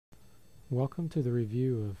Welcome to the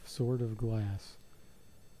review of Sword of Glass.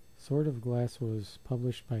 Sword of Glass was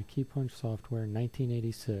published by Keypunch Software in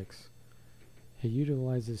 1986. It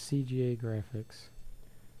utilizes CGA graphics.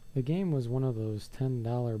 The game was one of those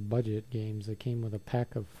 $10 budget games that came with a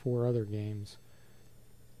pack of 4 other games.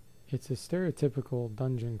 It's a stereotypical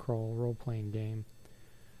dungeon crawl role-playing game.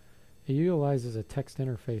 It utilizes a text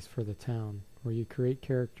interface for the town, where you create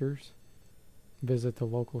characters, visit the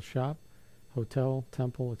local shop, hotel,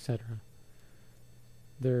 temple, etc.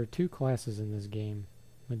 There are 2 classes in this game,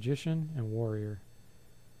 Magician and Warrior.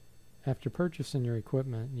 After purchasing your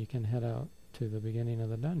equipment, you can head out to the beginning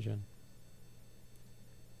of the dungeon.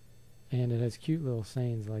 And it has cute little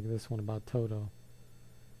sayings like this one about Toto.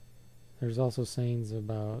 There's also sayings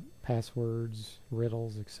about passwords,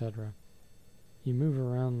 riddles, etc. You move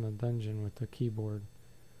around the dungeon with the keyboard.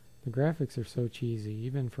 The graphics are so cheesy,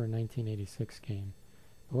 even for a 1986 game.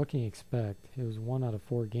 But what can you expect? It was 1 out of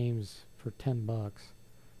 4 games for $10.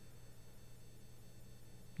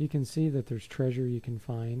 You can see that there's treasure you can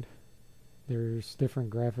find. There's different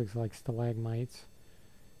graphics like stalagmites.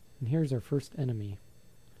 And here's our first enemy.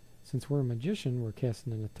 Since we're a magician, we're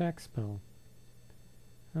casting an attack spell.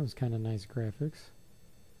 That was kind of nice graphics.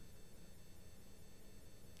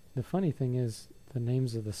 The funny thing is, the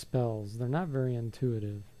names of the spells, they're not very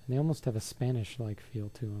intuitive, and they almost have a Spanish-like feel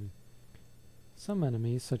to them. Some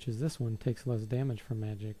enemies, such as this one, takes less damage from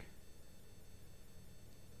magic.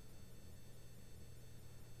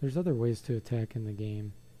 There's other ways to attack in the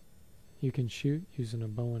game. You can shoot using a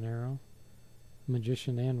bow and arrow.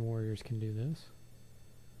 Magician and warriors can do this.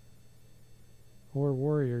 Or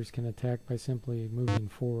warriors can attack by simply moving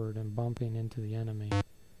forward and bumping into the enemy.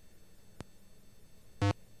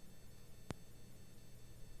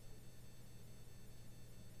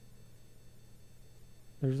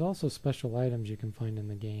 There's also special items you can find in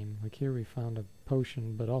the game. Like here we found a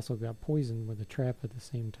potion, but also got poisoned with a trap at the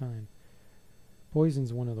same time.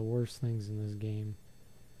 Poison's one of the worst things in this game.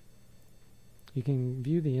 You can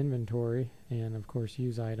view the inventory and of course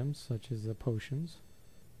use items such as the potions.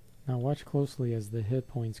 Now watch closely as the hit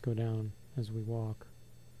points go down as we walk.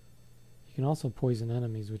 You can also poison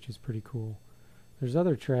enemies, which is pretty cool. There's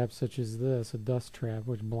other traps such as this, a dust trap,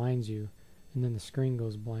 which blinds you, and then the screen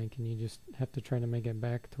goes blank and you just have to try to make it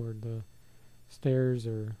back toward the stairs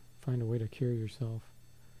or find a way to cure yourself.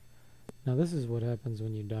 Now this is what happens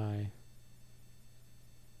when you die.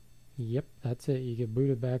 Yep, that's it. You get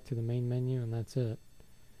booted back to the main menu and that's it.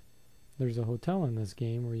 There's a hotel in this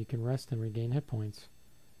game where you can rest and regain hit points.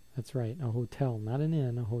 That's right, a hotel, not an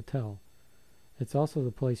inn, a hotel. It's also the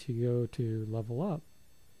place you go to level up.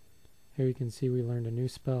 Here you can see we learned a new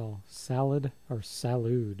spell, Salad or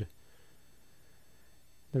Salud.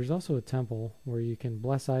 There's also a temple where you can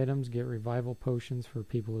bless items, get revival potions for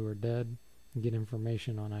people who are dead, and get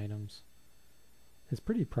information on items. It's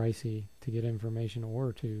pretty pricey to get information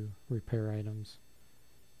or to repair items.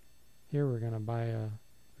 Here we're going to buy a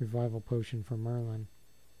revival potion for Merlin.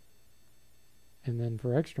 And then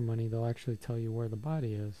for extra money, they'll actually tell you where the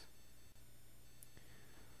body is.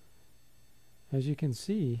 As you can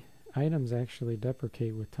see, items actually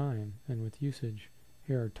deprecate with time and with usage.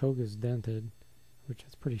 Here our toga's dented, which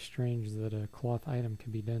is pretty strange that a cloth item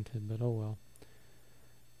could be dented, but oh well.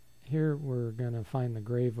 Here we're going to find the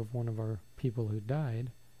grave of one of our people who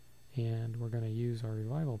died, and we're going to use our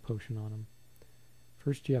revival potion on him.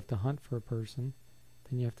 First you have to hunt for a person,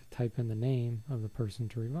 then you have to type in the name of the person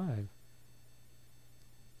to revive.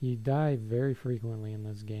 You die very frequently in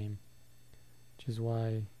this game, which is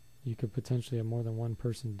why you could potentially have more than one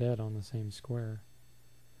person dead on the same square.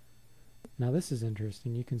 Now this is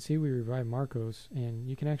interesting. You can see we revive Marcos, and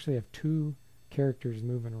you can actually have 2 characters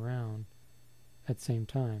moving around at the same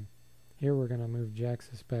time. Here we're going to move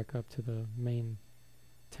Jaxus back up to the main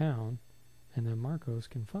town, and then Marcos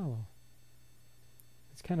can follow.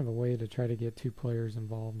 It's kind of a way to try to get 2 players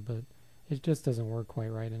involved, but it just doesn't work quite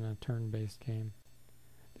right in a turn-based game.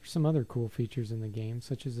 There's some other cool features in the game,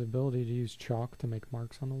 such as the ability to use chalk to make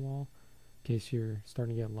marks on the wall, in case you're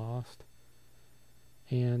starting to get lost.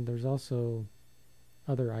 And there's also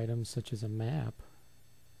other items, such as a map,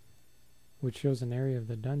 which shows an area of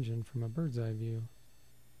the dungeon from a bird's eye view.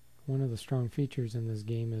 One of the strong features in this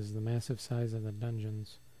game is the massive size of the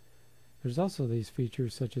dungeons. There's also these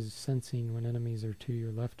features such as sensing when enemies are to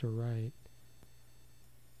your left or right.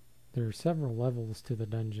 There are several levels to the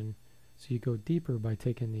dungeon, so you go deeper by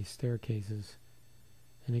taking these staircases,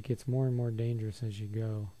 and it gets more and more dangerous as you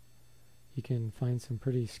go. You can find some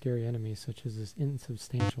pretty scary enemies, such as this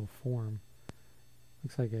insubstantial form.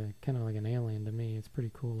 Looks like kind of like an alien to me. It's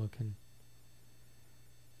pretty cool looking.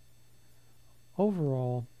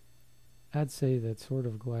 Overall, I'd say that Sword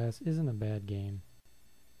of Glass isn't a bad game.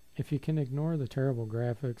 If you can ignore the terrible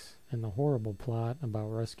graphics and the horrible plot about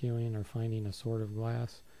rescuing or finding a Sword of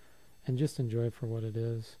Glass, and just enjoy it for what it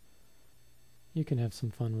is, you can have some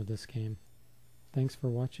fun with this game. Thanks for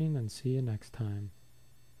watching, and see you next time.